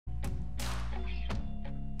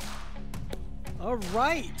All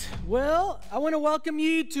right. Well, I want to welcome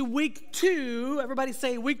you to week 2. Everybody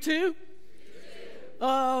say week 2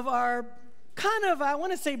 of our I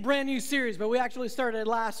want to say brand new series, but we actually started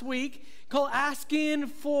last week called Asking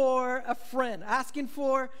for a Friend. Asking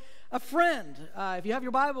for a Friend. If you have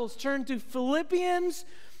your Bibles, turn to Philippians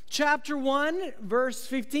chapter 1, verse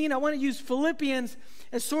 15. I want to use Philippians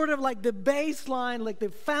as sort of like the baseline, like the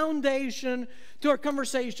foundation to our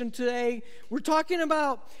conversation today. We're talking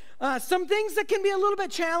about some things that can be a little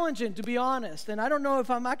bit challenging, to be honest. And I don't know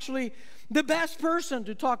if I'm actually the best person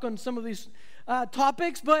to talk on some of these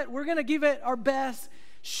topics, but we're going to give it our best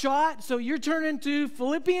shot. So you're turning to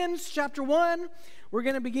Philippians chapter 1. We're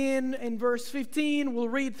going to begin in verse 15. We'll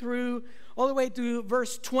read through all the way to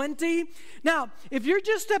verse 20. Now, if you're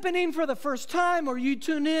just stepping in for the first time or you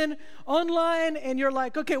tune in online and you're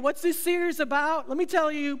like, okay, what's this series about? Let me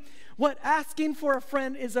tell you what Asking for a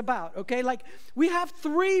Friend is about, okay? Like, we have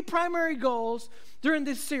 3 primary goals during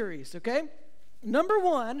this series, okay? Number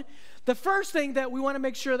 1, the first thing that we want to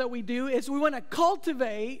make sure that we do is we want to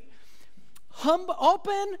cultivate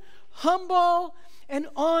open, humble, and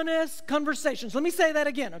honest conversations. Let me say that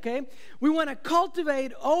again, okay? We want to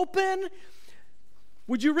cultivate open,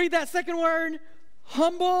 would you read that second word?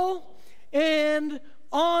 Humble and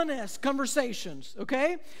honest conversations,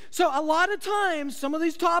 okay? So a lot of times, some of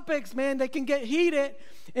these topics, man, they can get heated,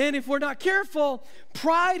 and if we're not careful,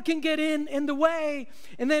 pride can get in the way,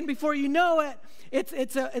 and then before you know it,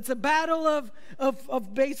 it's a battle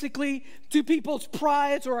of basically 2 people's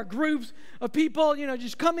prides or a groups of people,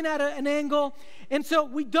 just coming at an angle. And so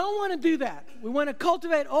we don't want to do that. We want to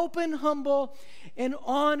cultivate open, humble, and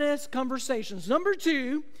honest conversations. Number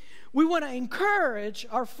 2, we want to encourage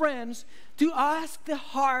our friends to ask the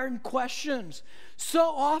hard questions. So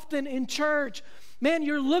often in church, man,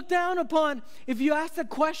 you're looked down upon if you ask a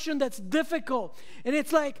question that's difficult. And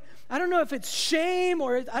it's like, I don't know if it's shame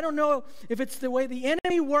or I don't know if it's the way the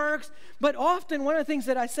enemy works, but often one of the things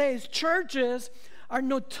that I say is churches are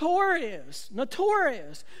notorious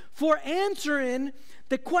for answering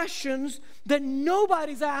the questions that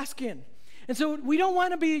nobody's asking. And so we don't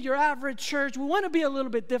want to be your average church. We want to be a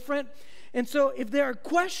little bit different. And so if there are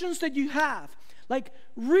questions that you have, like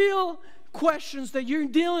real questions that you're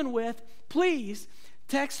dealing with, please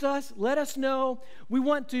text us, let us know. We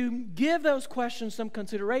want to give those questions some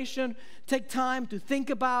consideration, take time to think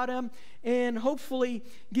about them, and hopefully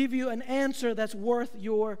give you an answer that's worth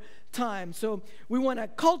your time. So we want to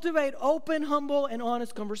cultivate open, humble, and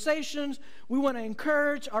honest conversations. We want to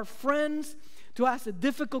encourage our friends to ask the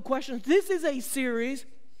difficult questions. This is a series,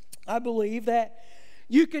 I believe, that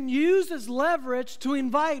you can use as leverage to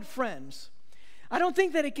invite friends. I don't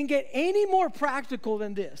think that it can get any more practical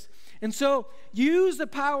than this. And so use the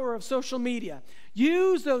power of social media.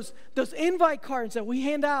 Use those invite cards that we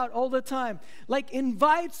hand out all the time. Like,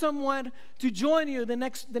 invite someone to join you the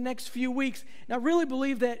next few weeks. And I really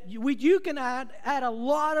believe that you can add a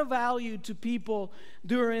lot of value to people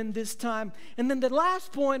during this time. And then the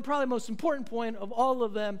last point, probably most important point of all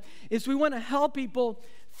of them, is we want to help people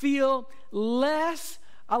feel less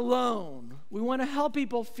alone. We want to help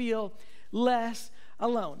people feel less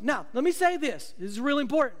alone. Now, let me say this. This is really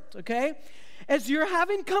important, okay? As you're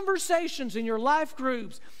having conversations in your life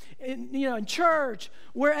groups, in church,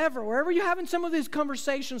 wherever you're having some of these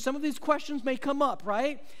conversations, some of these questions may come up,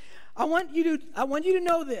 right? I want you to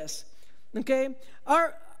know this, okay?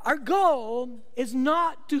 Our goal is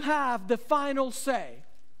not to have the final say.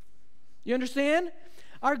 You understand?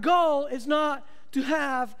 Our goal is not to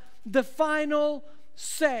have the final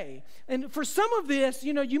say. And for some of this,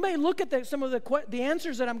 you may look at some of the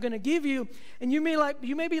answers that I'm going to give you, and you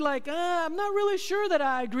may be like, I'm not really sure that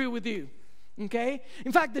I agree with you. Okay?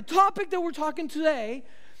 In fact, the topic that we're talking today,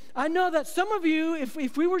 I know that some of you,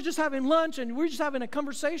 if we were just having lunch and we were just having a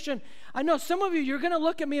conversation, I know some of you, you're going to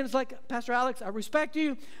look at me and it's like, Pastor Alex, I respect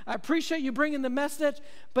you. I appreciate you bringing the message,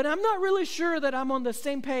 but I'm not really sure that I'm on the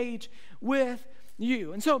same page with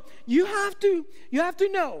you. And so you have to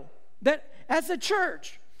know that as a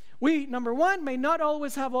church, we, number 1, may not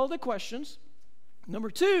always have all the questions.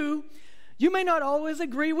 Number 2, you may not always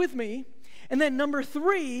agree with me. And then number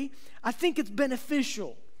 3, I think it's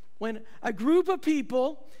beneficial when a group of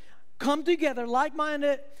people come together,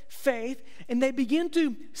 like-minded faith, and they begin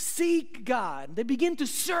to seek God. They begin to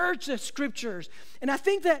search the scriptures. And I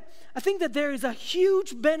think that there is a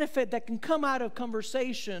huge benefit that can come out of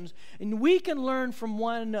conversations, and we can learn from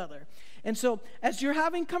one another. And so as you're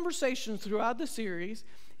having conversations throughout the series,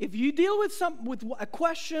 if you deal with a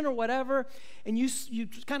question or whatever, and you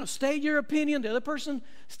kind of state your opinion, the other person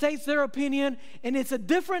states their opinion, and it's a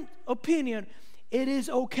different opinion, it is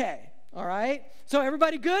okay. All right? So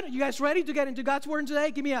everybody good? You guys ready to get into God's Word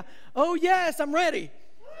today? Give me a, oh yes, I'm ready.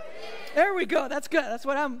 There we go. That's good. That's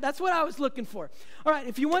what I was looking for. All right,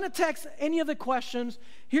 if you want to text any of the questions,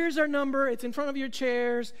 here's our number. It's in front of your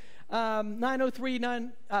chairs,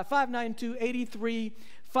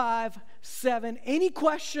 903-592-8357. Any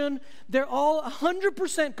question, they're all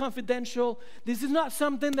 100% confidential. This is not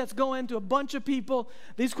something that's going to a bunch of people.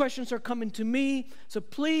 These questions are coming to me. So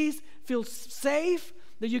please feel safe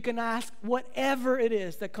that you can ask whatever it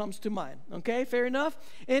is that comes to mind. Okay, fair enough?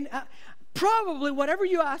 And probably whatever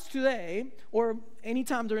you ask today or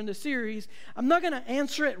anytime during the series, I'm not going to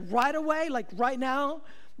answer it right away, like right now.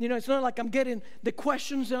 You know, it's not like I'm getting the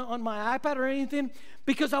questions on my iPad or anything,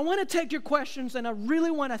 because I want to take your questions and I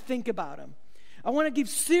really want to think about them. I want to give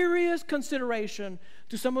serious consideration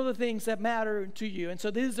to some of the things that matter to you. And so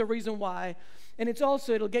this is the reason why. And it's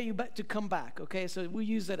also, it'll get you back to come back, okay? So we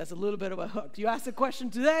use that as a little bit of a hook. You ask a question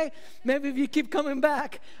today, maybe if you keep coming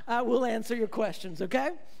back, we'll answer your questions, okay?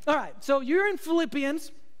 All right, so you're in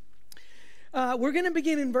Philippians. We're going to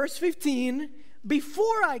begin in verse 15.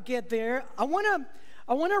 Before I get there, I want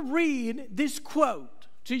to read this quote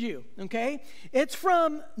to you, okay? It's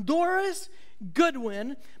from Doris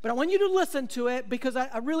Goodwin, but I want you to listen to it because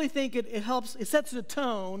I really think it helps, it sets the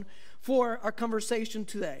tone for our conversation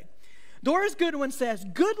today. Doris Goodwin says,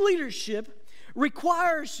 good leadership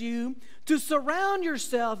requires you to surround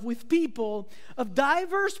yourself with people of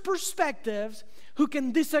diverse perspectives who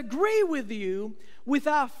can disagree with you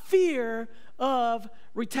without fear of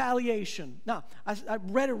retaliation. Now, I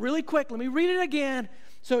read it really quick. Let me read it again.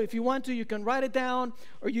 So if you want to, you can write it down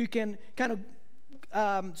or you can kind of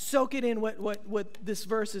soak it in what this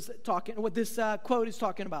verse is talking, what this quote is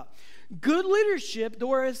talking about. Good leadership,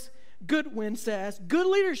 Doris Goodwin says, good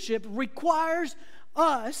leadership requires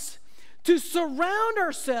us to surround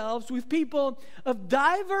ourselves with people of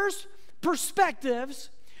diverse perspectives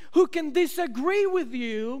who can disagree with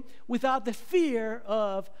you without the fear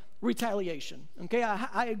of retaliation. Okay,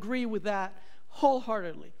 I agree with that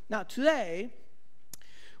wholeheartedly. Now, today,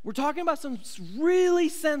 we're talking about some really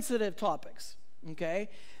sensitive topics, okay?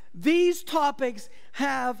 These topics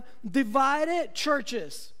have divided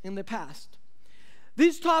churches in the past.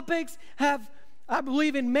 These topics have, I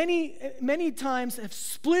believe, in many times have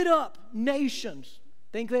split up nations.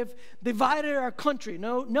 I think they've divided our country,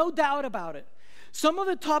 no doubt about it. Some of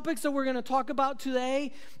the topics that we're going to talk about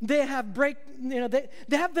today, they have they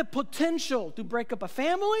have the potential to break up a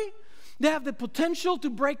family. They have the potential to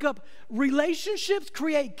break up relationships,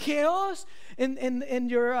 create chaos in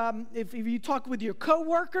your if you talk with your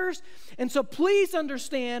coworkers. And so please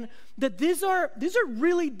understand that these are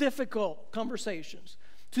really difficult conversations.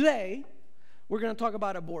 Today, we're going to talk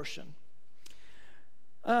about abortion.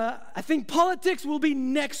 I think politics will be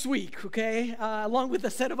next week, okay, along with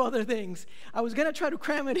a set of other things. I was going to try to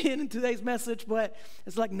cram it in today's message, but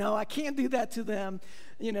it's like, no, I can't do that to them.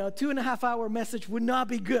 You know, a 2.5-hour message would not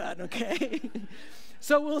be good, okay?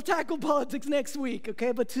 So we'll tackle politics next week,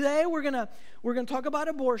 okay? But today we're gonna talk about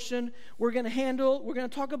abortion. We're gonna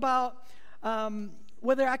talk about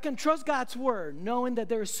whether I can trust God's word, knowing that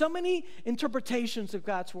there are so many interpretations of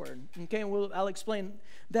God's word, okay? And I'll explain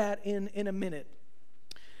that in a minute.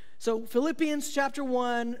 So Philippians chapter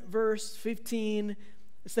 1, verse 15,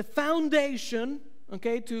 it's the foundation,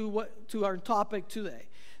 okay, to our topic today.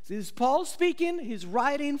 So this is Paul speaking. He's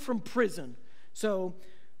writing from prison. So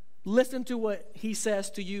listen to what he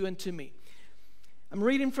says to you and to me. I'm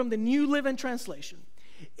reading from the New Living Translation.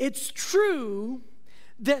 It's true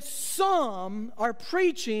that some are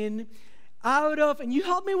preaching out of, and you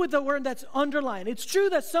help me with the word that's underlined. It's true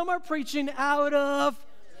that some are preaching out of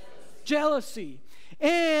jealousy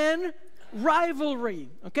and rivalry.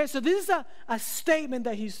 Okay, so this is a statement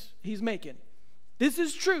that he's making. This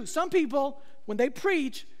is true. Some people, when they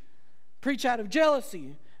preach out of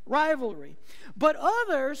jealousy, rivalry. But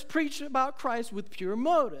others preach about Christ with pure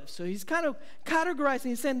motives. So he's kind of categorizing.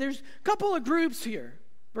 He's saying there's a couple of groups here.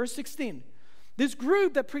 Verse 16. This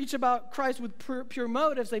group that preach about Christ with pure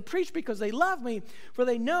motives, they preach because they love me, for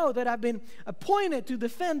they know that I've been appointed to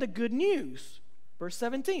defend the good news. Verse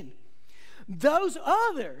 17. Those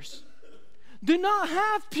others do not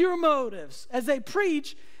have pure motives as they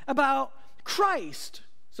preach about Christ.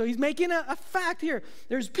 So he's making a fact here.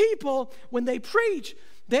 There's people, when they preach,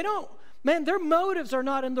 they don't, their motives are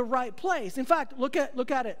not in the right place. In fact, look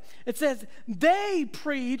at it. It says, they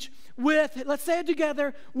preach with, let's say it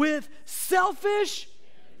together, with selfish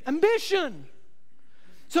ambition.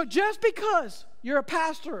 So just because you're a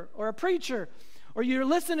pastor or a preacher or you're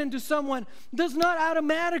listening to someone does not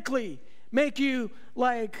automatically make you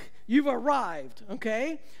like, you've arrived,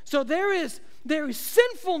 okay? So there is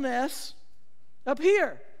sinfulness up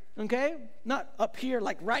here, okay? Not up here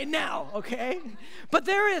like right now, okay? But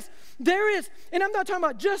there is, and I'm not talking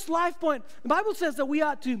about just Life Point. The Bible says that we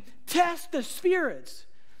ought to test the spirits.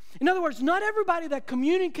 In other words, not everybody that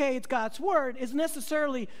communicates God's word is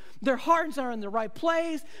necessarily, their hearts are in the right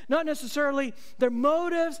place, not necessarily their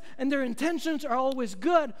motives and their intentions are always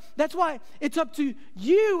good. That's why it's up to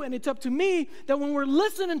you and it's up to me that when we're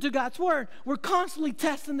listening to God's word, we're constantly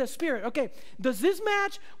testing the spirit. Okay, does this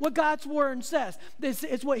match what God's word says?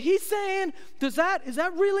 Is what he's saying, is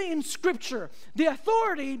that really in Scripture? The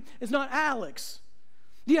authority is not Alex.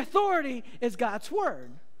 The authority is God's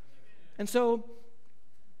word. And so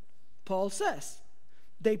Paul says,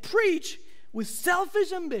 they preach with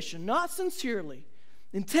selfish ambition, not sincerely,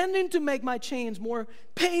 intending to make my chains more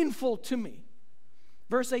painful to me.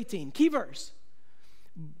 Verse 18, key verse.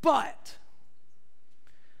 But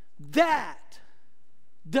that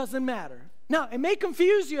doesn't matter. Now, it may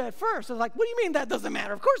confuse you at first. It's like, what do you mean that doesn't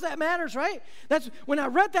matter? Of course that matters, right? That's when I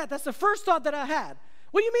read that, that's the first thought that I had.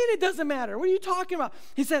 What do you mean it doesn't matter? What are you talking about?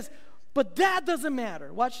 He says, but that doesn't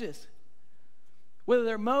matter. Watch this. Whether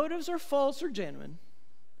their motives are false or genuine,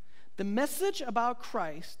 the message about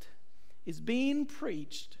Christ is being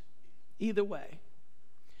preached either way.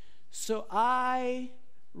 So I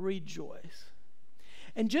rejoice.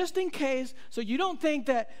 And just in case, so you don't think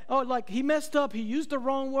that, oh, like he messed up, he used the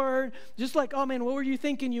wrong word, just like, oh man, what were you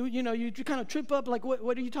thinking? You kind of trip up, like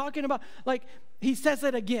what are you talking about? Like he says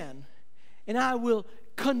it again. And I will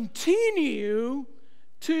continue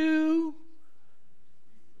to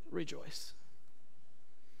rejoice.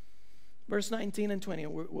 Verse 19 and 20,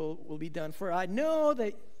 we'll be done. For I know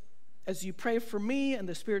that as you pray for me and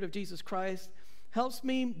the Spirit of Jesus Christ helps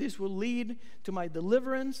me, this will lead to my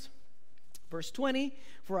deliverance. Verse 20,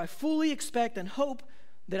 for I fully expect and hope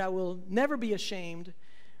that I will never be ashamed,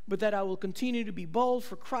 but that I will continue to be bold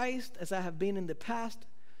for Christ as I have been in the past.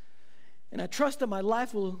 And I trust that my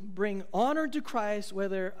life will bring honor to Christ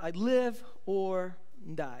whether I live or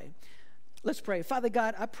die. Let's pray. Father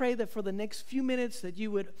God, I pray that for the next few minutes that you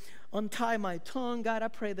would untie my tongue. God, I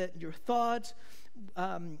pray that your thoughts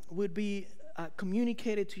would be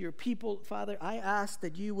communicated to your people. Father, I ask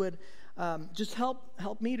that you would just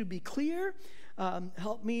help me to be clear,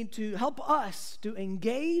 help us to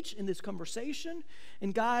engage in this conversation.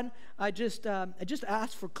 And God, I just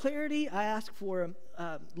ask for clarity. I ask for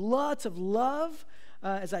lots of love.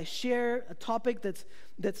 As I share a topic that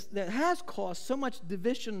has caused so much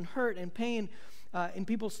division, hurt, and pain in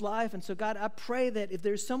people's life. And so, God, I pray that if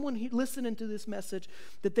there's someone listening to this message,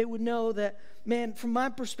 that they would know that, man, from my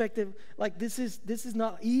perspective, like this is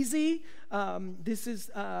not easy. I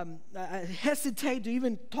hesitate to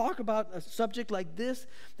even talk about a subject like this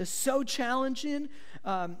that's so challenging,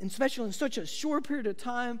 especially in such a short period of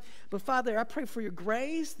time. But Father, I pray for your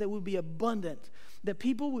grace that would be abundant, that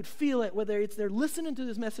people would feel it, whether it's they're listening to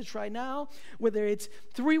this message right now, whether it's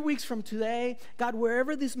 3 weeks from today. God,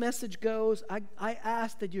 wherever this message goes, I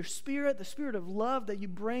ask that your Spirit, the Spirit of love that you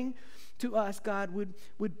bring to us, God,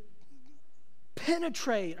 would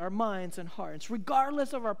penetrate our minds and hearts,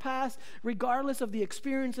 regardless of our past, regardless of the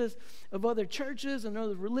experiences of other churches and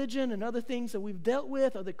other religion and other things that we've dealt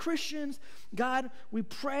with, other Christians. God, we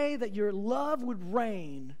pray that your love would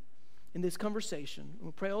reign in this conversation.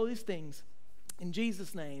 We pray all these things in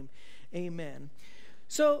Jesus' name, amen.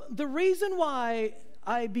 So the reason why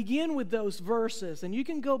I begin with those verses, and you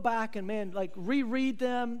can go back and, man, like reread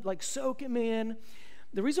them, like soak them in.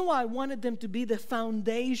 The reason why I wanted them to be the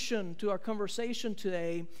foundation to our conversation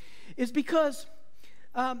today is because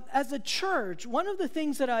as a church, one of the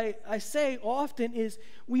things that I say often is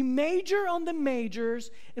we major on the majors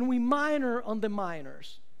and we minor on the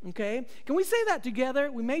minors. Okay? Can we say that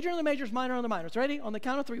together? We major on the majors, minor on the minors. Ready? On the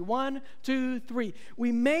count of 3. 1, 2, 3.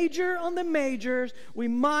 We major on the majors, we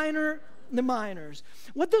minor the minors.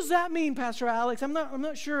 What does that mean, Pastor Alex? I'm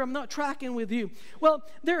not sure. I'm not tracking with you. Well,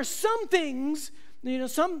 there are some things,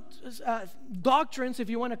 some doctrines, if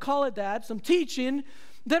you want to call it that, some teaching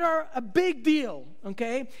that are a big deal,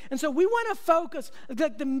 okay? And so we want to focus,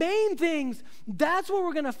 like the main things, that's what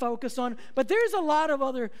we're going to focus on. But there's a lot of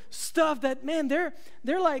other stuff that, man, they're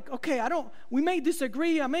like, okay, we may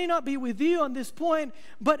disagree, I may not be with you on this point,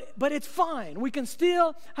 but it's fine. We can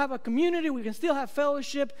still have a community, we can still have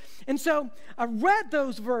fellowship. And so I read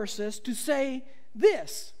those verses to say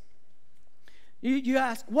this. You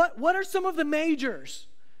ask, what are some of the majors?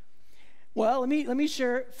 Well, let me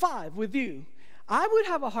share 5 with you. I would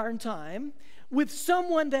have a hard time with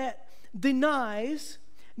someone that denies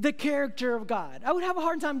the character of God. I would have a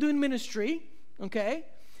hard time doing ministry, okay,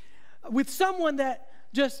 with someone that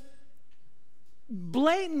just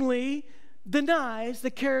blatantly denies the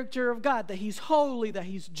character of God, that he's holy, that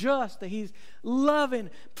he's just, that he's loving.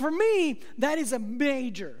 For me, that is a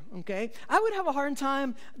major, okay? I would have a hard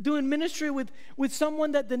time doing ministry with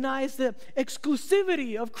someone that denies the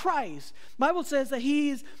exclusivity of Christ. The Bible says that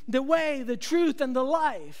he's the way, the truth, and the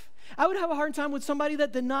life. I would have a hard time with somebody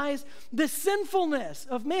that denies the sinfulness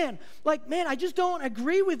of man. Like, man, I just don't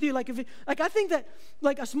agree with you. I think that,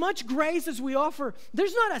 like, as much grace as we offer,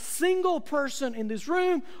 there's not a single person in this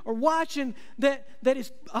room or watching that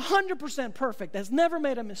is 100% perfect, that's never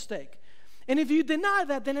made a mistake. And if you deny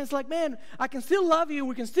that, then it's like, man, I can still love you.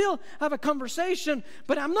 We can still have a conversation,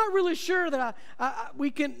 but I'm not really sure that we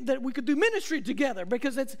could do ministry together,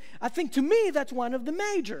 because I think to me that's one of the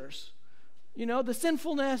majors. You know, the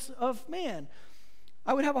sinfulness of man.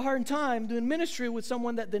 I would have a hard time doing ministry with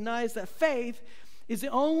someone that denies that faith is the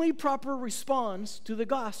only proper response to the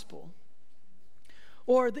gospel.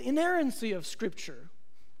 Or the inerrancy of Scripture.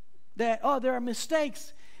 That, there are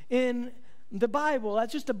mistakes in the Bible.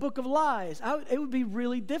 That's just a book of lies. It would be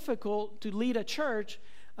really difficult to lead a church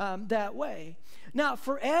that way. Now,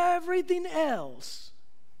 for everything else,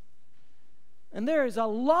 and there is a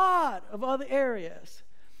lot of other areas,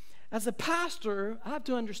 as a pastor, I have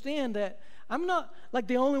to understand that I'm not like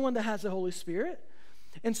the only one that has the Holy Spirit.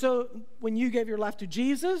 And so when you gave your life to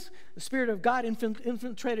Jesus, the Spirit of God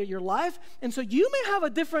infiltrated your life. And so you may have a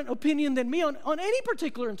different opinion than me on any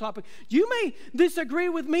particular topic. You may disagree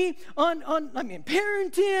with me on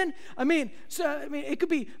parenting. It could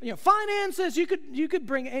be, finances. You could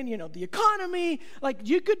bring in, the economy. Like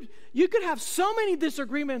you could have so many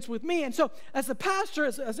disagreements with me. And so as a pastor,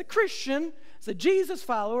 as a Christian, as a Jesus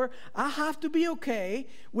follower, I have to be okay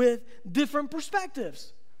with different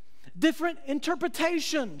perspectives, different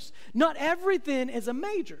interpretations. Not everything is a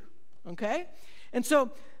major, okay? And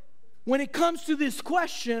so when it comes to this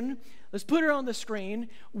question, let's put it on the screen.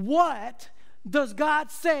 What does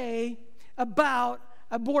God say about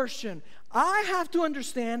abortion? I have to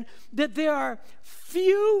understand that there are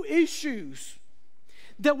few issues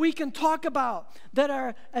that we can talk about that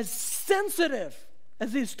are as sensitive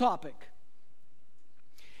as this topic.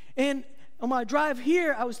 And on my drive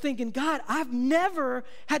here, I was thinking, God, I've never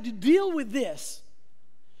had to deal with this.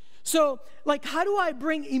 So, how do I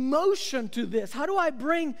bring emotion to this? How do I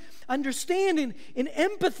bring understanding and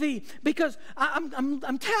empathy? Because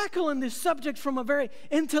I'm tackling this subject from a very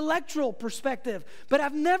intellectual perspective. But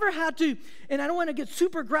I've never had to, and I don't want to get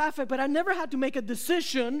super graphic, but I never had to make a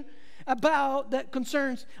decision about that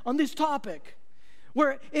concerns on this topic,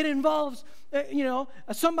 where it involves, one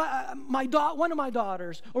of my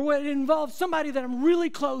daughters, or where it involves somebody that I'm really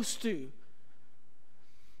close to.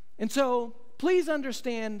 And so, please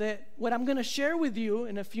understand that what I'm going to share with you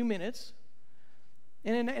in a few minutes,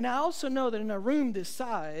 and I also know that in a room this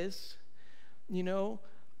size,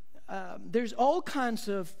 there's all kinds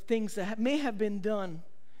of things that may have been done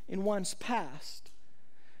in one's past.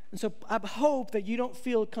 And so, I hope that you don't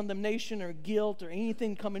feel condemnation or guilt or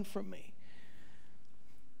anything coming from me.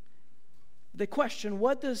 The question,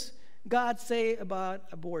 what does God say about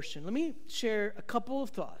abortion? Let me share a couple of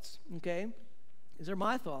thoughts, okay? These are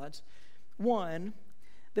my thoughts. One,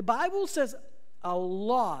 the Bible says a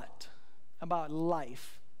lot about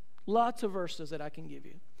life. Lots of verses that I can give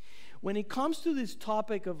you. When it comes to this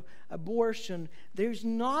topic of abortion, there's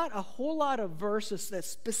not a whole lot of verses that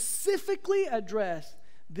specifically address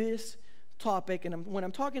this topic. And when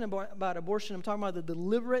I'm talking about abortion, I'm talking about the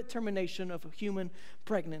deliberate termination of a human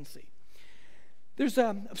pregnancy. There's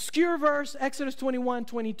an obscure verse, Exodus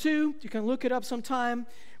 21:22. You can look it up sometime,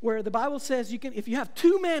 where the Bible says if you have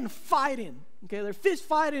two men fighting, okay, they're fist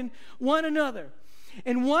fighting one another,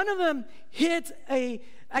 and one of them hits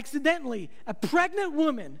accidentally a pregnant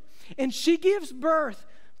woman, and she gives birth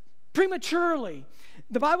prematurely.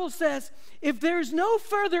 The Bible says if there's no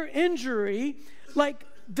further injury, like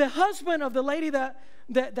the husband of the lady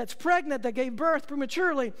that's pregnant, that gave birth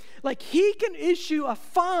prematurely, he can issue a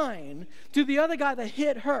fine to the other guy that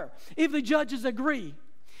hit her if the judges agree.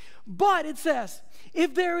 But it says,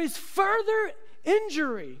 if there is further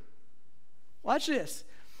injury, watch this,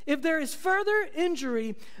 if there is further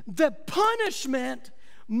injury, the punishment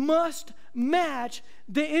must match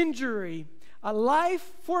the injury. A life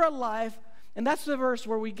for a life, and that's the verse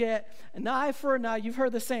where we get an eye for an eye. You've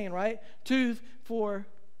heard the saying, right? Tooth for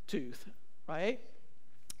tooth, right?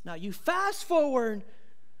 Now, you fast forward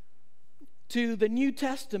to the New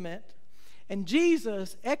Testament, and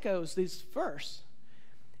Jesus echoes this verse.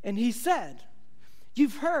 And he said,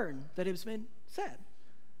 you've heard that it's been said,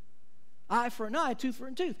 eye for an eye, tooth for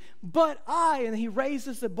a tooth. But I, and he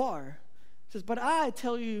raises the bar, says, but I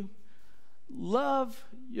tell you love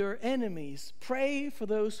your enemies, pray for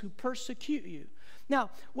those who persecute you. Now,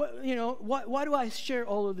 why do I share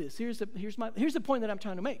all of this? Here's the point that I'm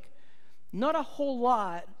trying to make. Not a whole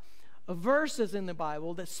lot of verses in the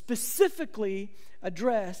Bible that specifically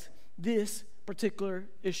address this particular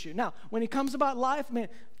issue. Now, when it comes about life, man,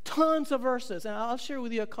 tons of verses, and I'll share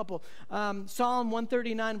with you a couple. Psalm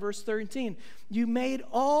 139, verse 13. You made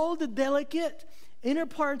all the delicate inner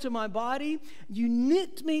parts of my body. You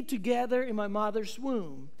knit me together in my mother's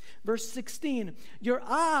womb. Verse 16. Your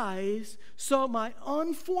eyes saw my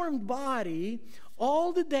unformed body.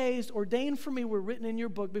 All the days ordained for me were written in your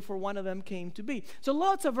book before one of them came to be. So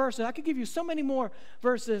lots of verses. I could give you so many more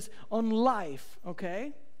verses on life,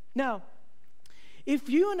 okay? Now, if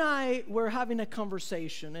you and I were having a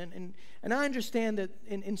conversation, and I understand that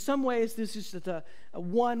in some ways this is just a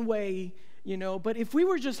one-way, but if we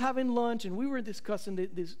were just having lunch and we were discussing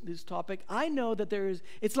this topic, I know that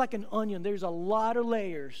it's like an onion. There's a lot of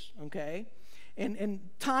layers, okay? And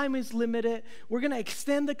time is limited. We're going to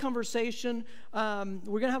extend the conversation. We're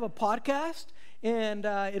going to have a podcast, and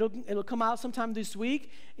it'll come out sometime this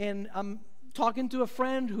week. And I'm talking to a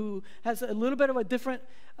friend who has a little bit of a different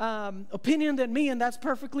opinion than me, and that's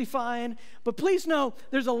perfectly fine. But please know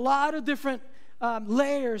there's a lot of different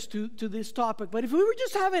layers to this topic. But if we were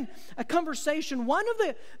just having a conversation, one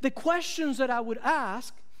of the questions that I would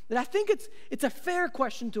ask, that I think it's a fair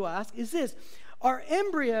question to ask, is this: are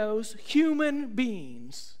embryos human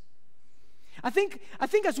beings? I think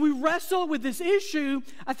as we wrestle with this issue,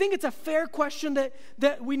 I think it's a fair question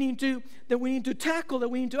that we need to tackle, that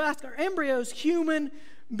we need to ask. Are embryos human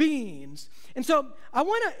beings? And so I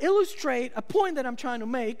want to illustrate a point that I'm trying to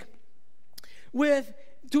make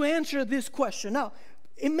to answer this question. Now,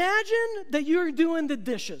 imagine that you're doing the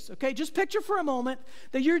dishes, okay? Just picture for a moment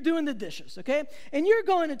that you're doing the dishes, okay? And you're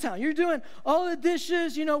going to town. You're doing all the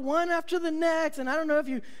dishes, one after the next. And I don't know if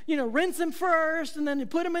you rinse them first and then you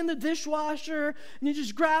put them in the dishwasher and you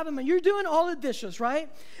just grab them and you're doing all the dishes, right?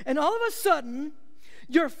 And all of a sudden,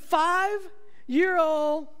 your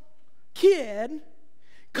 5-year-old kid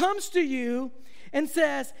comes to you and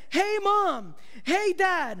says, hey, Mom, hey,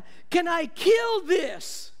 Dad, can I kill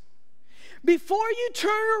this? Before you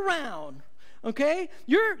turn around, okay,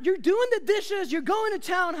 you're doing the dishes, you're going to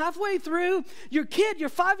town halfway through, your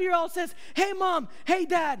 5-year-old says, hey, Mom, hey,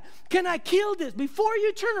 Dad, can I kill this? Before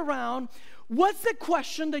you turn around, what's the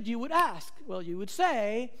question that you would ask? Well, you would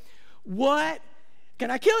say, what,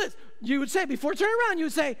 can I kill this? You would say, before turning around, you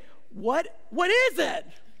would say, what is it?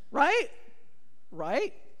 Right?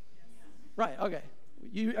 Right? Right, okay.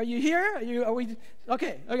 Are you here? Are we?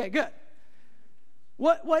 Okay, good.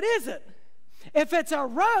 What is it? If it's a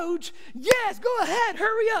roach, yes, go ahead,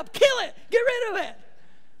 hurry up, kill it, get rid of it.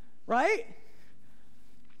 Right?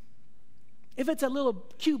 If it's a little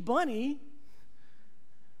cute bunny,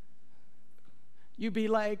 you'd be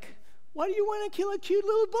like, why do you want to kill a cute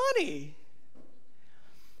little bunny?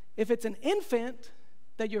 If it's an infant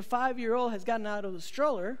that your 5-year-old has gotten out of the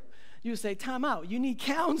stroller, you say, time out, you need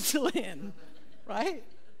counseling, right?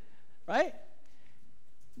 Right?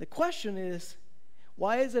 The question is,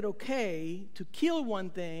 why is it okay to kill one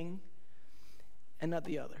thing and not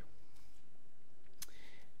the other?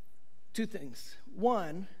 Two things.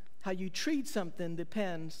 One, how you treat something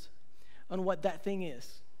depends on what that thing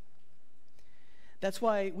is. That's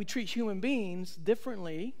why we treat human beings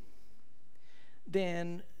differently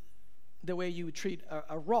than the way you would treat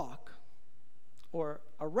a rock or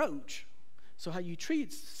a roach. So how you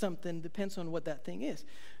treat something depends on what that thing is.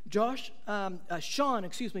 Sean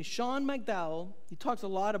McDowell, he talks a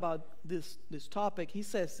lot about this topic. He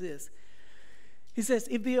says this. He says,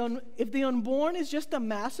 if the unborn is just a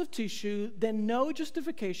mass of tissue, then no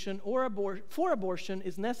justification for abortion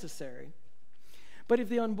is necessary. But if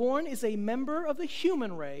the unborn is a member of the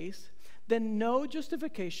human race, then no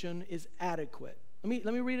justification is adequate. Let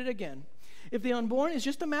me read it again. If the unborn is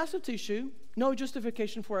just a mass of tissue, no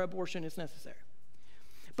justification for abortion is necessary.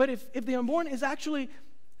 But if the unborn is actually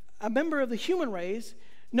a member of the human race,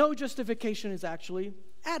 no justification is actually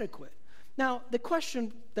adequate. Now, the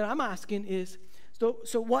question that I'm asking is,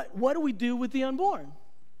 so what do we do with the unborn?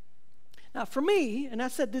 Now, for me, and I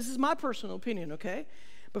said this is my personal opinion, okay?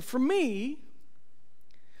 But for me,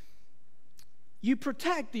 you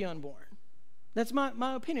protect the unborn. That's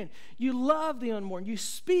my opinion. You love the unborn. You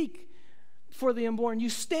speak for the unborn. You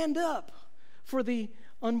stand up for the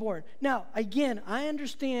unborn. Now, again, I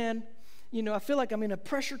understand, I feel like I'm in a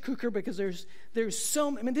pressure cooker because there's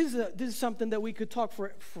so, this is something that we could talk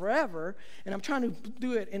for forever, and I'm trying to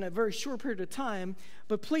do it in a very short period of time,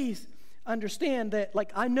 but please understand that,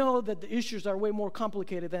 I know that the issues are way more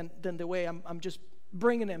complicated than the way I'm just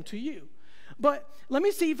bringing them to you. But let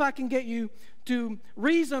me see if I can get you to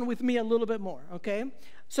reason with me a little bit more, okay?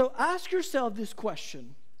 So ask yourself this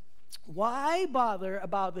question. Why bother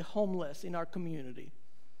about the homeless in our community?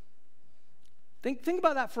 Think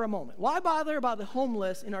about that for a moment. Why bother about the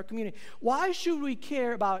homeless in our community? Why should we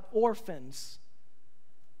care about orphans?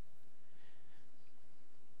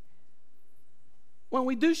 When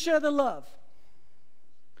we do share the love,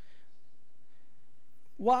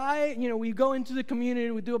 why, we go into the community,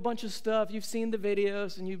 we do a bunch of stuff. You've seen the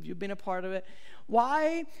videos and you've been a part of it.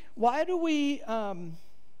 Why do we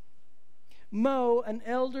mow an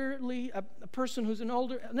elderly, a person who's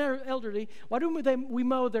elderly, why do we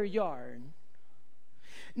mow their yard?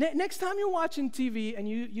 Next time you're watching TV and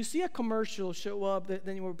you see a commercial show up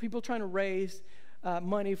where people trying to raise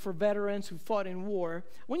money for veterans who fought in war,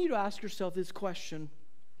 I want you to ask yourself this question.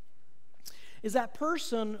 Is that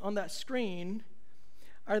person on that screen,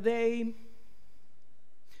 that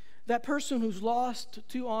person who's lost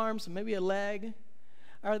 2 arms and maybe a leg,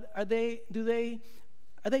 are they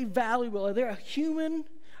valuable? Are they a human?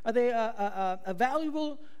 Are they a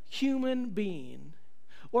valuable human being?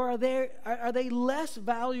 Or are they less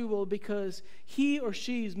valuable because he or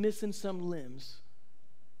she is missing some limbs?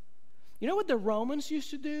 You know what the Romans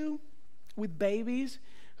used to do with babies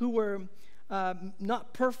who were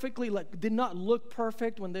not perfectly, did not look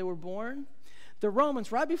perfect when they were born? The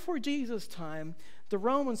Romans, right before Jesus' time, the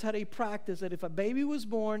Romans had a practice that if a baby was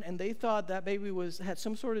born and they thought that baby had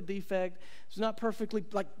some sort of defect, was not perfectly,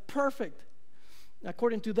 perfect,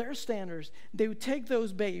 according to their standards, they would take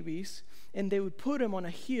those babies and they would put them on a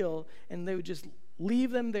hill and they would just leave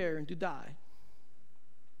them there and to die.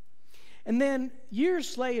 And then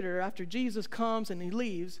years later, after Jesus comes and he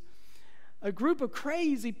leaves, a group of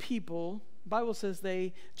crazy people, the Bible says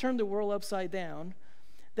they turned the world upside down,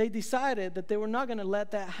 they decided that they were not going to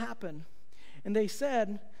let that happen. And they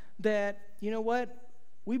said that, you know what,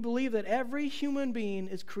 we believe that every human being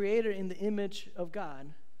is created in the image of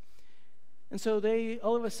God. And so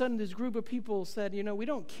all of a sudden, this group of people said, we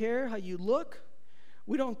don't care how you look.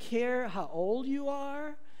 We don't care how old you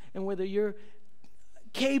are and whether you're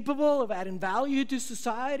capable of adding value to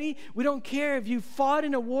society. We don't care if you fought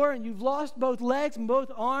in a war and you've lost both legs and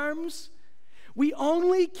both arms. We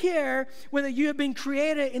only care whether you have been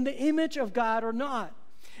created in the image of God or not.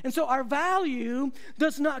 And so our value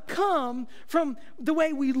does not come from the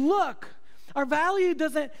way we look. Our value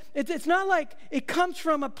it's not like it comes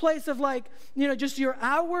from a place of just your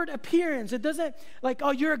outward appearance. It doesn't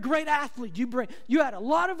you're a great athlete. You add a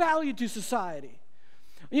lot of value to society.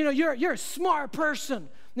 You're a smart person.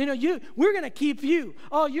 We're going to keep you.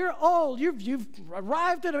 Oh, you're old. You've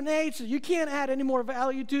arrived at an age so you can't add any more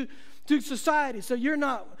value to society. So you're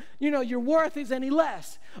not, your worth is any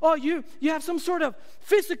less. Oh, you have some sort of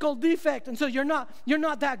physical defect and so you're not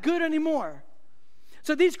that good anymore.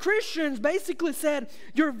 So these Christians basically said,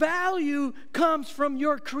 your value comes from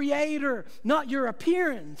your Creator, not your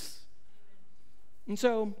appearance. And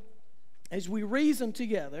so, as we reason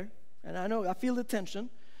together, and I feel the tension,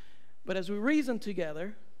 but as we reason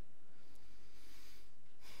together,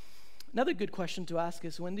 another good question to ask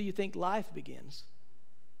is, when do you think life begins?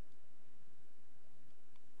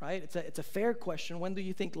 Right? It's a fair question. When do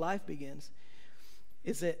you think life begins?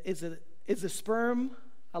 Is the sperm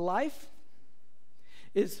a life?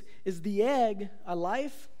 Is the egg a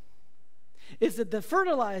life? Is it the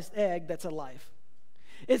fertilized egg that's a life?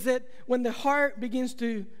 Is it when the heart begins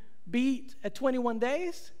to beat at 21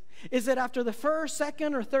 days? Is it after the first,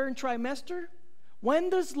 second, or third trimester? When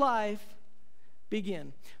does life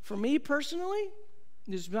begin? For me personally,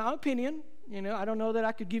 this is my opinion. I don't know that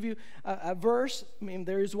I could give you a verse. I mean,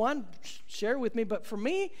 there is one, share with me. But for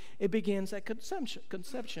me, it begins at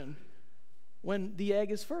conception, when the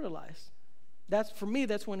egg is fertilized. For me,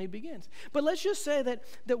 that's when it begins. But let's just say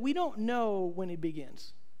that we don't know when it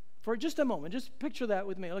begins. For just a moment, just picture that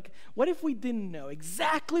with me. Look, what if we didn't know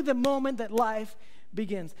exactly the moment that life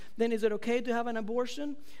begins? Then is it okay to have an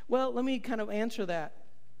abortion? Well, let me kind of answer that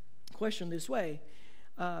question this way.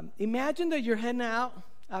 Imagine that you're heading out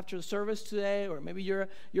after the service today, or maybe you're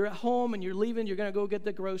at home and you're leaving, you're going to go get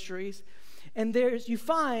the groceries, and you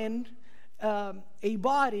find a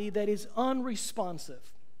body that is unresponsive.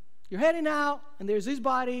 You're heading out, and there's this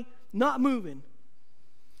body not moving.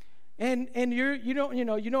 And you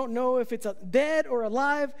don't know if it's dead or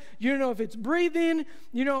alive. You don't know if it's breathing.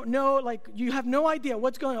 You don't know, you have no idea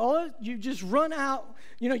what's going on. You just run out.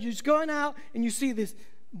 You're just going out, and you see this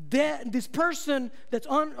person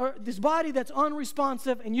or this body that's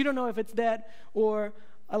unresponsive, and you don't know if it's dead or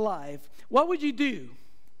alive. What would you do?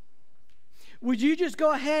 Would you just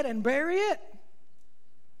go ahead and bury it?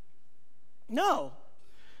 No.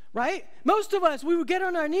 right? Most of us, we would get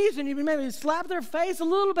on our knees and even maybe slap their face a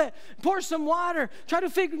little bit, pour some water, try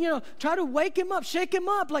to wake him up, shake him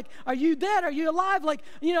up. Like, are you dead? Are you alive? Like,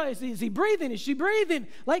 is he breathing? Is she breathing?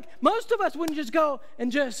 Like, most of us wouldn't just go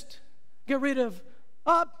and just get rid of,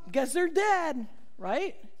 guess they're dead,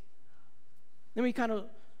 right? Then we kind of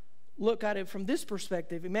look at it from this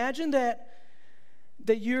perspective. Imagine that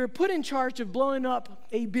you're put in charge of blowing up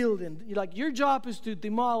a building. Your job is to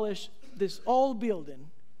demolish this old building.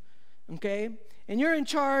 Okay, and you're in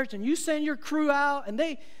charge, and you send your crew out, and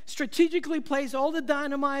they strategically place all the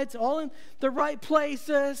dynamites all in the right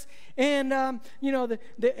places, and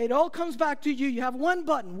it all comes back to you. You have one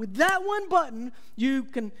button. With that one button, you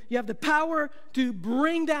have the power to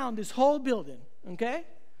bring down this whole building. Okay,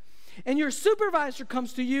 and your supervisor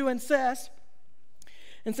comes to you and says,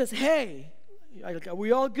 "Hey, are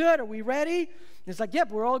we all good? Are we ready?" And it's like, "Yep,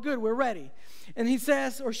 we're all good. We're ready." And he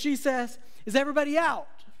says, or she says, "Is everybody out?"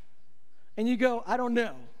 And you go, "I don't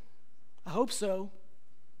know. I hope so."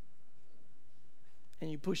 And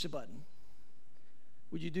you push the button.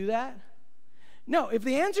 Would you do that? No. If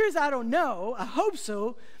the answer is, "I don't know, I hope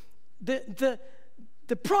so," the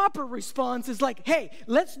proper response is like, "Hey,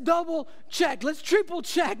 let's double check. Let's triple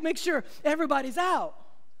check. Make sure everybody's out."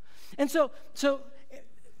 And so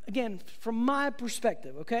again, from my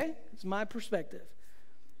perspective, okay? It's my perspective.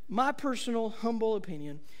 My personal, humble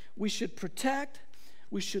opinion, we should protect,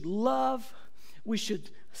 we should love, we should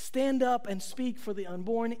stand up and speak for the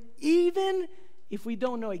unborn, even if we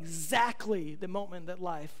don't know exactly the moment that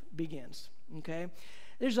life begins, okay?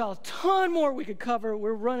 There's a ton more we could cover.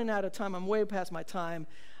 We're running out of time. I'm way past my time.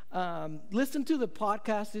 Listen to the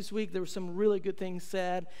podcast this week. There were some really good things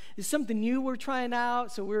said. It's something new we're trying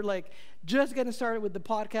out, so we're just getting started with the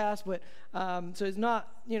podcast, but so it's not,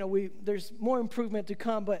 there's more improvement to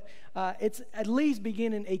come, but it's at least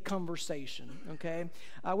beginning a conversation, okay?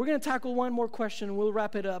 We're going to tackle one more question, and we'll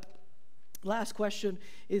wrap it up. Last question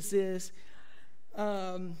is this.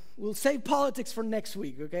 We'll save politics for next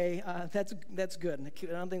week, okay? That's good. I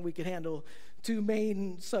don't think we could handle two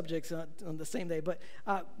main subjects on the same day, but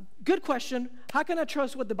good question. How can I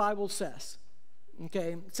trust what the Bible says?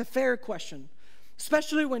 Okay, it's a fair question,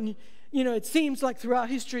 especially when, it seems like throughout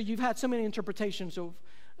history you've had so many interpretations of,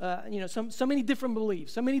 so many different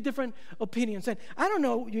beliefs, so many different opinions. And I don't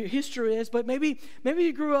know what your history is, but maybe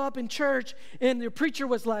you grew up in church and the preacher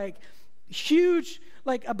was huge,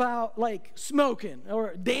 about smoking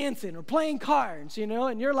or dancing or playing cards,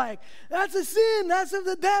 and you're like, "That's a sin, that's of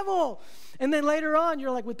the devil." And then later on,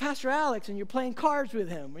 you're with Pastor Alex and you're playing cards with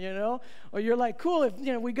him, or you're like, "Cool, if,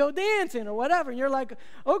 we go dancing or whatever." And you're like,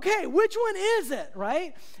 "Okay, which one is it?"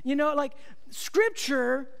 Right?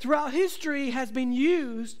 Scripture throughout history has been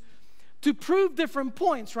used to prove different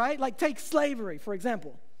points, right? Take slavery, for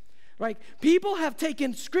example. Right? People have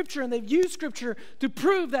taken Scripture and they've used Scripture to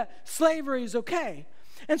prove that slavery is okay.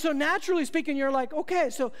 And so naturally speaking, you're like, okay,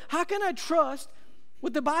 so how can I trust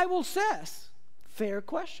what the Bible says? Fair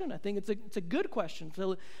question. I think it's a good question.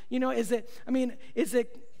 So, is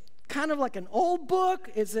it kind of like an old book?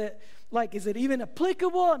 Is it even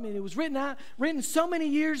applicable? It was written so many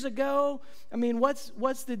years ago.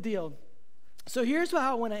 What's the deal? So here's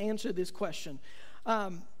how I want to answer this question.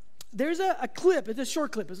 There's a clip, it's a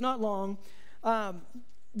short clip, it's not long,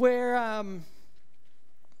 where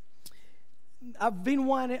I've been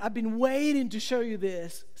waiting to show you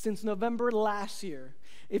this since November last year.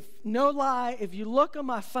 No lie, if you look on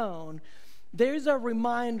my phone, there's a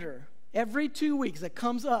reminder every 2 weeks that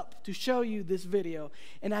comes up to show you this video.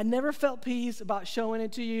 And I never felt peace about showing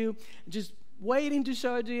it to you, just waiting to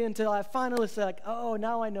show it to you until I finally said, "Oh,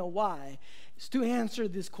 now I know why." To answer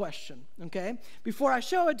this question, okay? Before I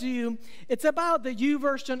show it to you, it's about the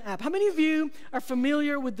YouVersion app. How many of you are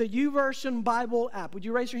familiar with the YouVersion Bible app? Would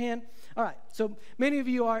you raise your hand? All right, so many of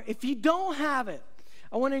you are. If you don't have it,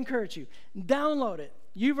 I want to encourage you, download it.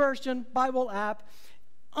 YouVersion Bible app,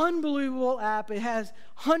 unbelievable app. It has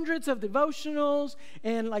hundreds of devotionals,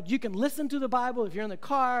 and you can listen to the Bible if you're in the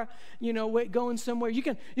car, going somewhere. You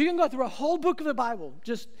can go through a whole book of the Bible,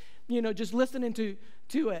 just listening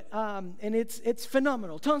to it, and it's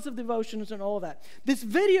phenomenal. Tons of devotions and all of that. This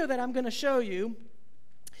video that I'm going to show you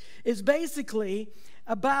is basically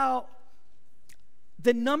about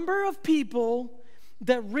the number of people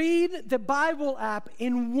that read the Bible app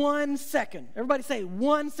in 1 second. Everybody say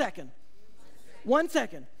 1 second. 1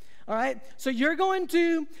 second. All right? So you're going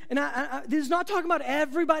to, and this is not talking about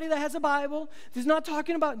everybody that has a Bible. This is not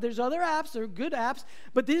talking about, there's other apps, there are good apps,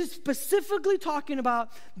 but this is specifically talking about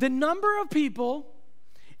the number of people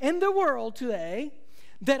in the world today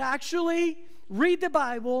that actually read the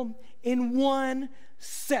Bible in 1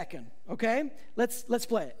 second. Okay? Let's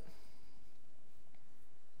play it.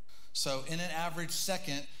 So in an average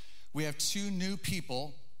second, we have 2 new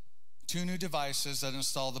people, 2 new devices that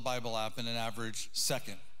install the Bible app in an average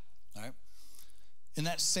second, all right? In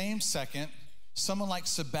that same second, someone like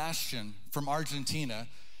Sebastian from Argentina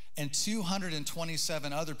and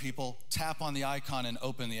 227 other people tap on the icon and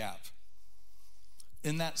open the app.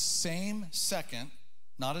 In that same second,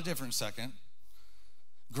 not a different second,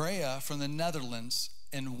 Greya from the Netherlands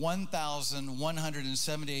and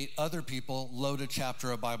 1,178 other people load a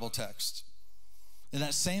chapter of Bible text. In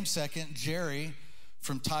that same second, Jerry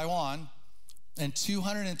from Taiwan and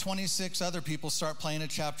 226 other people start playing a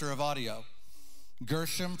chapter of audio.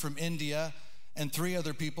 Gershom from India and 3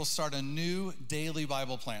 other people start a new daily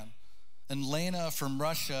Bible plan. And Lena from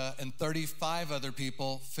Russia and 35 other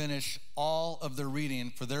people finish all of their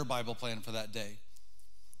reading for their Bible plan for that day.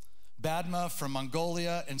 Badma from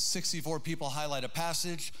Mongolia and 64 people highlight a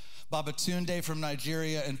passage. Babatunde from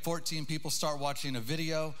Nigeria and 14 people start watching a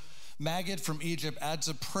video. Magid from Egypt adds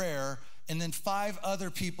a prayer, and then 5 other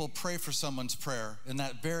people pray for someone's prayer in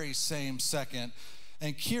that very same second.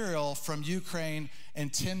 And Kirill from Ukraine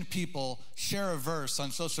and 10 people share a verse on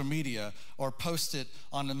social media or post it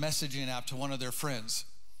on the messaging app to one of their friends.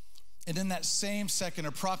 And in that same second,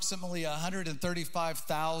 approximately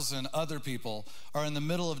 135,000 other people are in the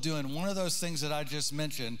middle of doing one of those things that I just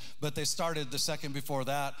mentioned, but they started the second before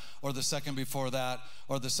that, or the second before that,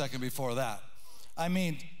 or the second before that. I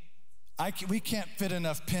mean, we can't fit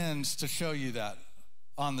enough pins to show you that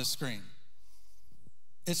on the screen.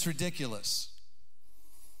 It's ridiculous.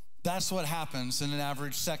 That's what happens in an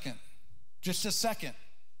average second. Just a second.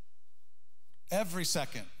 Every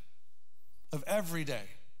second of every day.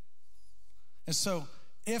 And so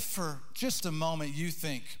if for just a moment you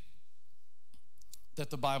think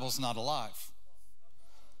that the Bible's not alive,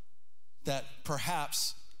 that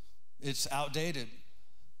perhaps it's outdated,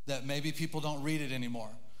 that maybe people don't read it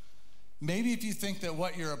anymore, maybe if you think that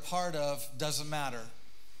what you're a part of doesn't matter,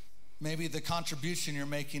 maybe the contribution you're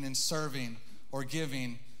making in serving or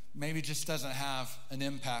giving maybe just doesn't have an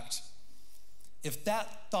impact. If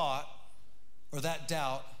that thought or that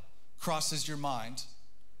doubt crosses your mind,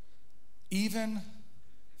 even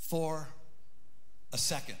for a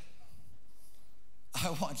second, I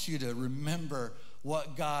want you to remember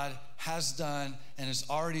what God has done and is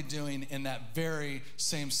already doing in that very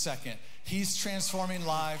same second. He's transforming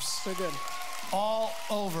lives So good. all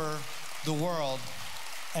over the world,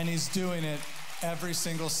 and he's doing it every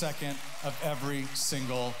single second of every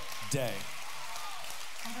single day.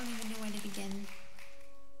 I don't even know where to begin.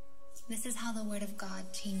 This is how the Word of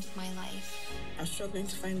God changed my life. I was struggling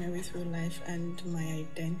to find my way through life and my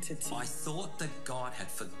identity. I thought that God had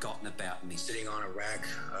forgotten about me. Sitting on a rack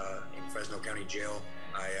in Fresno County Jail,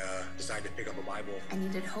 I decided to pick up a Bible. I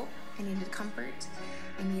needed hope. I needed comfort.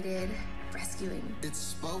 I needed rescuing. It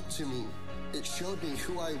spoke to me. It showed me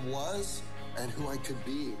who I was and who I could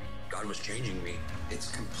be. God was changing me.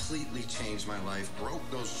 It's completely changed my life, broke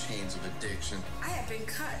those chains of addiction. I have been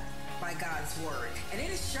cut by God's word, and it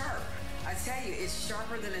is sharp. I tell you, it's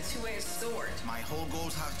sharper than a two-edged sword. My whole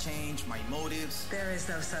goals have changed, my motives. There is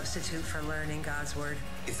no substitute for learning God's word.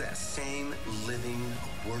 It's that same living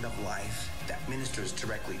word of life that ministers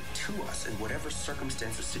directly to us in whatever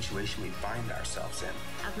circumstance or situation we find ourselves in.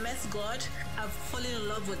 I've met God, I've fallen in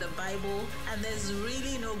love with the Bible, and there's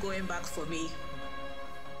really no going back for me.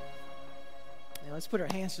 Now let's put our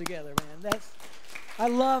hands together, man. I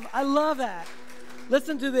love that.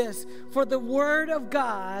 Listen to this. For the Word of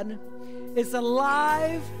God is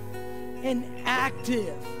alive and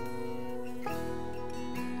active.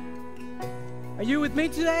 Are you with me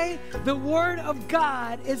today? The Word of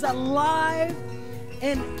God is alive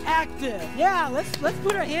and active. Yeah, let's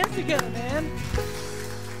put our hands together, man.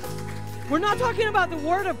 We're not talking about the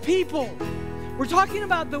word of people. We're talking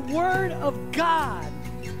about the Word of God.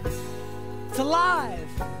 It's alive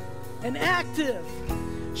and active,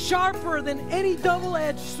 sharper than any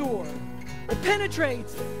double-edged sword. It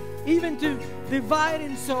penetrates even to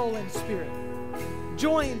dividing soul and spirit,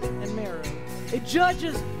 joint and marrow. It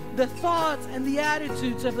judges the thoughts and the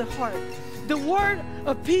attitudes of the heart. The word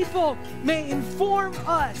of people may inform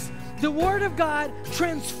us. The Word of God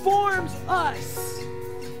transforms us.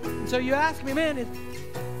 And so you ask me, man,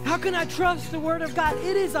 how can I trust the Word of God?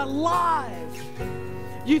 It is alive.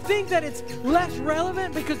 You think that it's less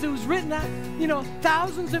relevant because it was written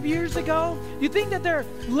thousands of years ago? You think that there are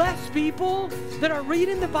less people that are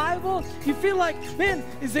reading the Bible? You feel like, man,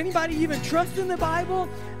 is anybody even trusting the Bible?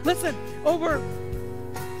 Listen,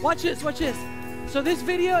 watch this. So this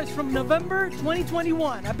video is from November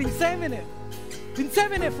 2021. I've been saving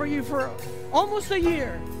it for you for almost a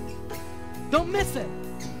year. Don't miss it.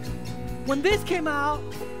 When this came out,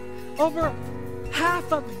 Over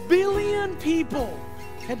 500 million people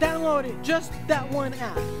had downloaded just that one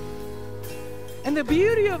app. And the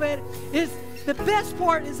beauty of it is, the best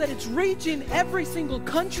part is that it's reaching every single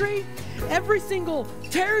country, every single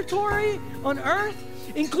territory on earth,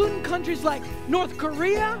 including countries like North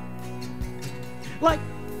Korea, like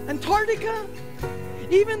Antarctica,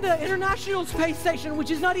 even the International Space Station, which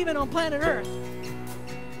is not even on planet Earth.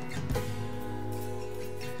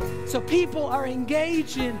 So people are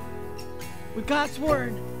engaging with God's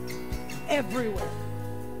Word everywhere.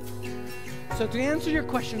 So to answer your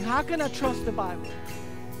question, how can I trust the Bible?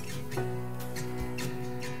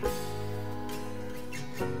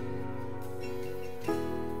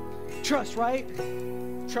 Trust, right?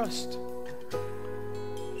 Trust.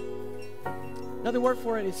 Another word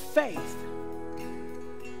for it is faith.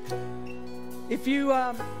 If you,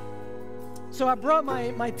 so I brought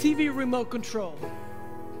my TV remote control.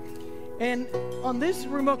 And on this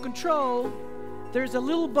remote control, there's a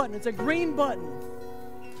little button. It's a green button.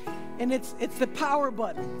 And it's the power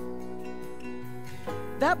button.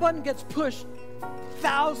 That button gets pushed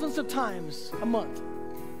thousands of times a month.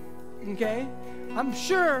 Okay? I'm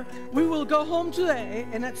sure we will go home today,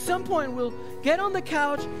 and at some point we'll get on the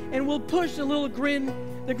couch and we'll push the little green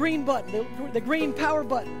button, the green power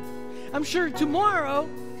button. I'm sure tomorrow,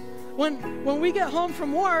 when we get home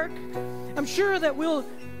from work, I'm sure that we'll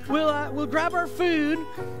grab our food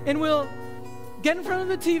and we'll get in front of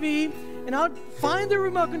the TV, and I'll find the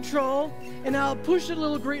remote control and I'll push the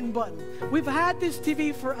little green button. We've had this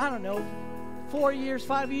TV for, I don't know, 4 years,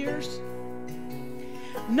 5 years.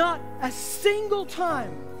 Not a single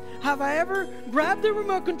time have I ever grabbed the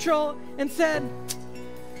remote control and said,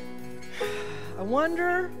 I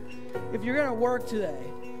wonder if you're going to work today.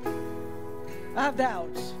 I have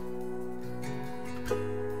doubts.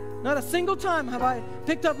 Not a single time have I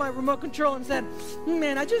picked up my remote control and said,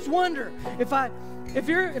 man, I just wonder if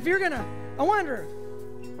you're going to, I wonder,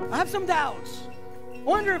 I have some doubts. I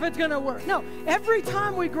wonder if it's going to work. No, every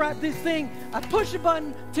time we grab this thing, I push a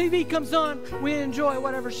button, TV comes on, we enjoy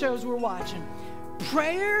whatever shows we're watching.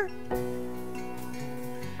 Prayer,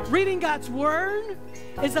 reading God's Word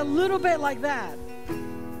is a little bit like that.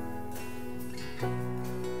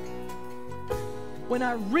 When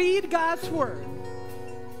I read God's Word,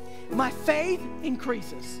 my faith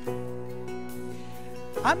increases.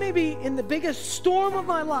 I may be in the biggest storm of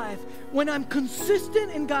my life. When I'm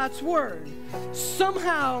consistent in God's Word,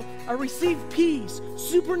 somehow I receive peace,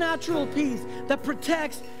 supernatural peace that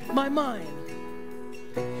protects my mind.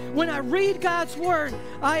 When I read God's Word,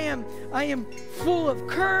 I am full of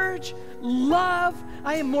courage, love.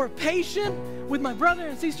 I am more patient with my brothers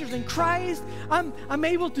and sisters in Christ. I'm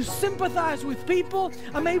able to sympathize with people.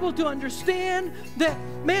 I'm able to understand that,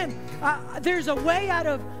 man, there's a way out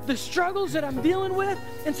of the struggles that I'm dealing with.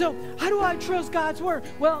 And so, how do I trust God's Word?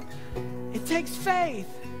 Well, it takes faith.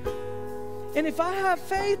 And if I have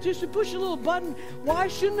faith just to push a little button, why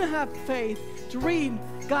shouldn't I have faith to read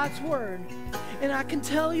God's Word? And I can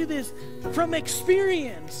tell you this from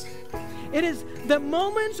experience. It is the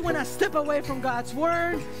moments when I step away from God's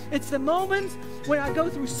Word. It's the moments when I go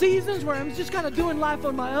through seasons where I'm just kind of doing life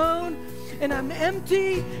on my own, and I'm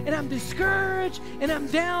empty, and I'm discouraged, and I'm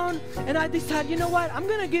down, and I decide, you know what? I'm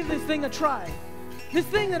going to give this thing a try. This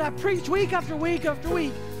thing that I preach week after week after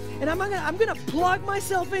week. And I'm going to plug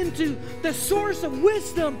myself into the source of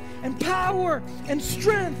wisdom and power and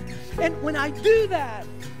strength. And when I do that,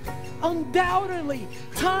 undoubtedly,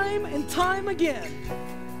 time and time again,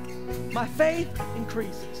 my faith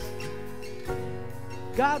increases.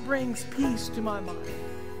 God brings peace to my mind,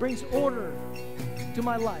 brings order to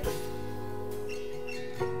my life.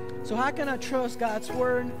 So how can I trust God's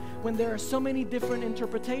Word when there are so many different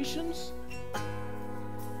interpretations?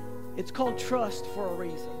 It's called trust for a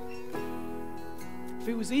reason. If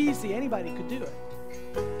it was easy, anybody could do it.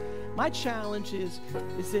 My challenge is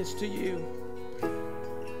this to you.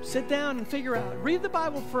 Sit down and figure out. Read the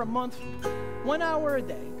Bible for a month, 1 hour a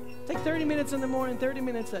day. Take 30 minutes in the morning, 30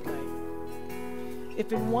 minutes at night.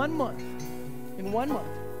 If in 1 month,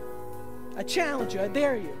 I challenge you, I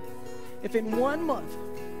dare you, if in 1 month,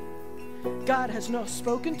 God has not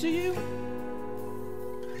spoken to you,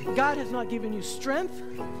 God has not given you strength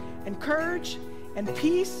and courage and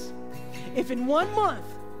peace, if in 1 month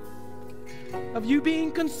of you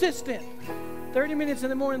being consistent, 30 minutes in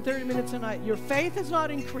the morning, 30 minutes at night, your faith has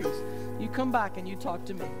not increased, you come back and you talk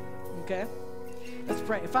to me, okay? Let's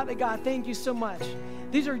pray. Father God, thank you so much.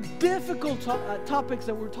 These are difficult topics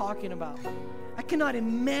that we're talking about. I cannot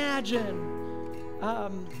imagine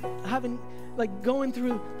going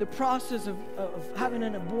through the process of having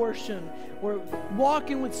an abortion or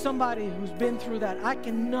walking with somebody who's been through that. I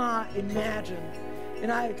cannot imagine.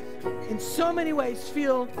 And I, in so many ways,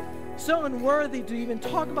 feel so unworthy to even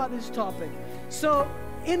talk about this topic. So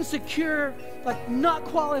insecure, like not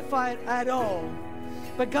qualified at all.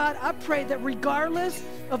 But God, I pray that regardless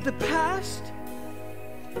of the past,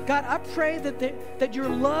 God, I pray that your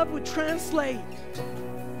love would translate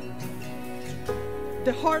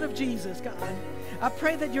the heart of Jesus, God. I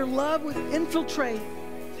pray that your love would infiltrate.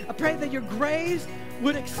 I pray that your grace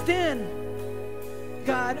would extend,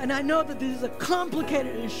 God. And I know that this is a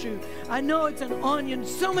complicated issue. I know it's an onion,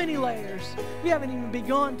 so many layers. We haven't even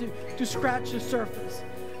begun to scratch the surface.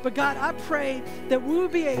 But God, I pray that we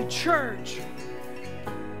would be a church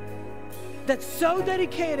that's so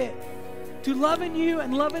dedicated to loving you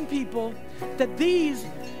and loving people that these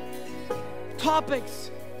topics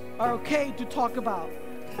are okay to talk about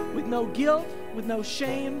with no guilt, with no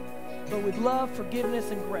shame, but with love, forgiveness,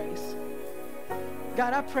 and grace.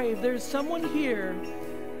 God, I pray if there's someone here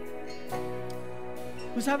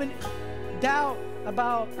who's having doubt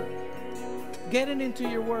about getting into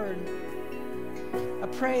your word, I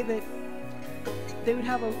pray that they would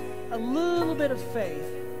have a little bit of faith,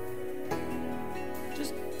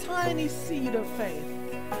 just tiny seed of faith,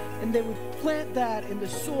 and they would plant that in the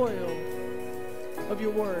soil of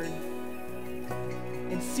your word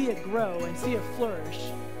and see it grow and see it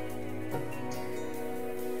flourish.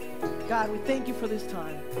 God, we thank you for this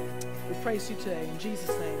time. We praise you today. In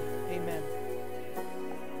Jesus' name, amen.